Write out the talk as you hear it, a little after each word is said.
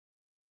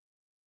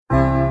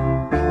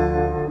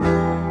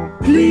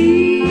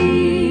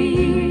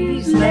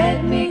Please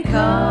let me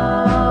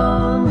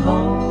come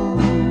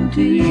home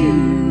to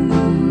you.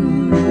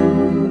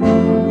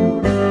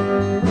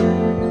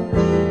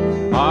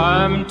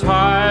 I'm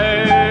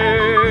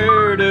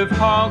tired of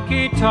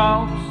honky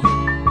tonks,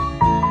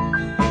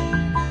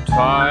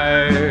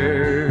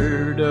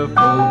 tired of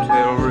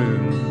hotel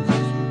rooms,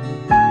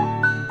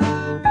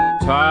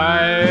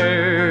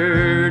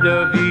 tired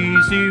of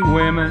easy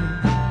women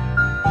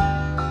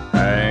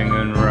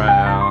hanging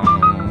round.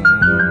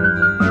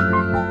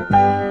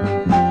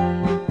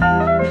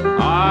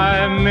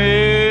 I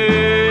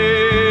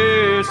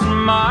miss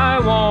my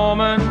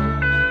woman,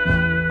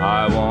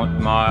 I want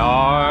my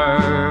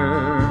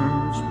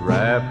arms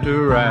wrapped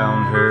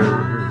around her.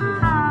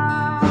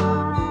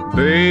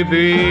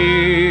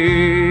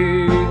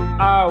 Baby,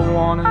 I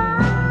wanna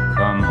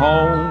come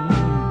home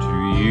to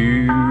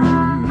you.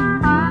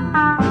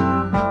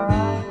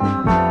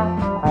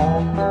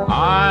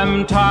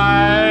 I'm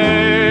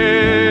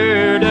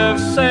tired of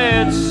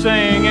sad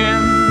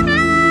singing,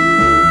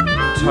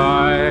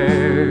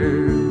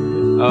 tired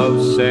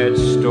of sad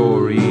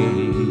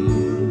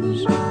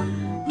stories,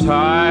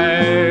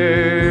 tired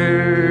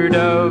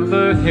of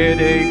the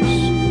headaches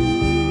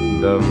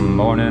the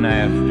morning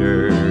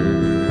after.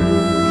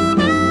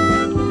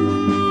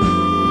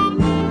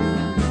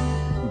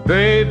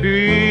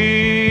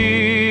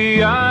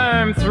 Baby,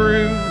 I'm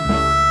through,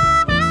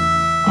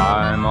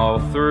 I'm all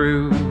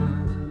through,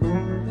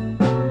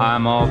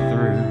 I'm all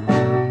through.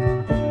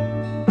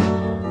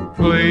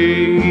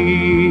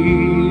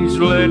 Please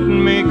let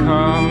me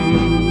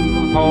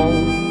come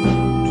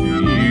home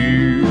to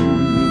you.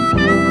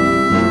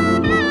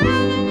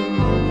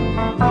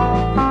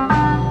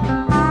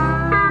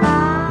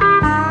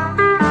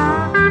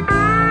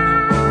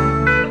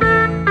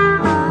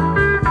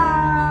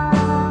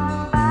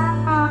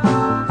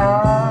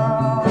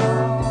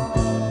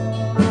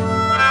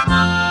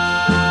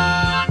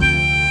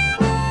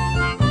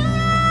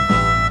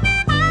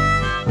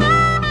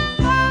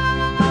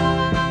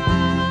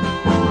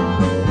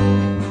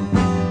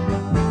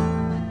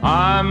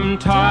 I'm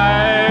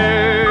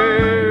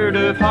tired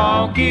of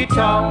honky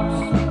tonks,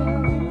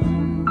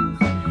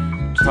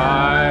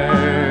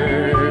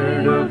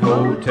 tired of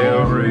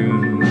hotel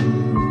rooms,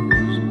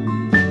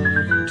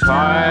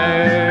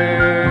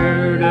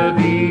 tired of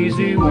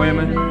easy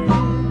women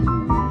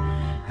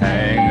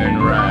hanging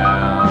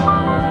round.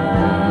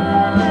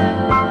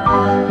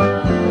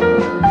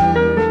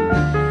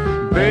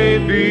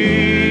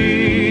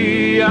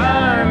 Baby,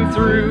 I'm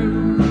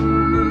through,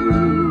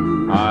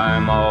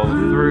 I'm all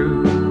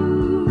through,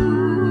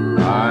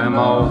 I'm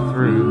all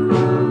through.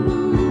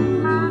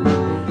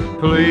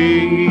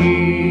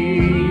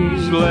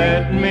 Please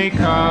let me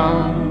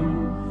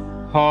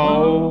come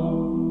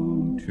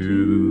home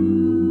to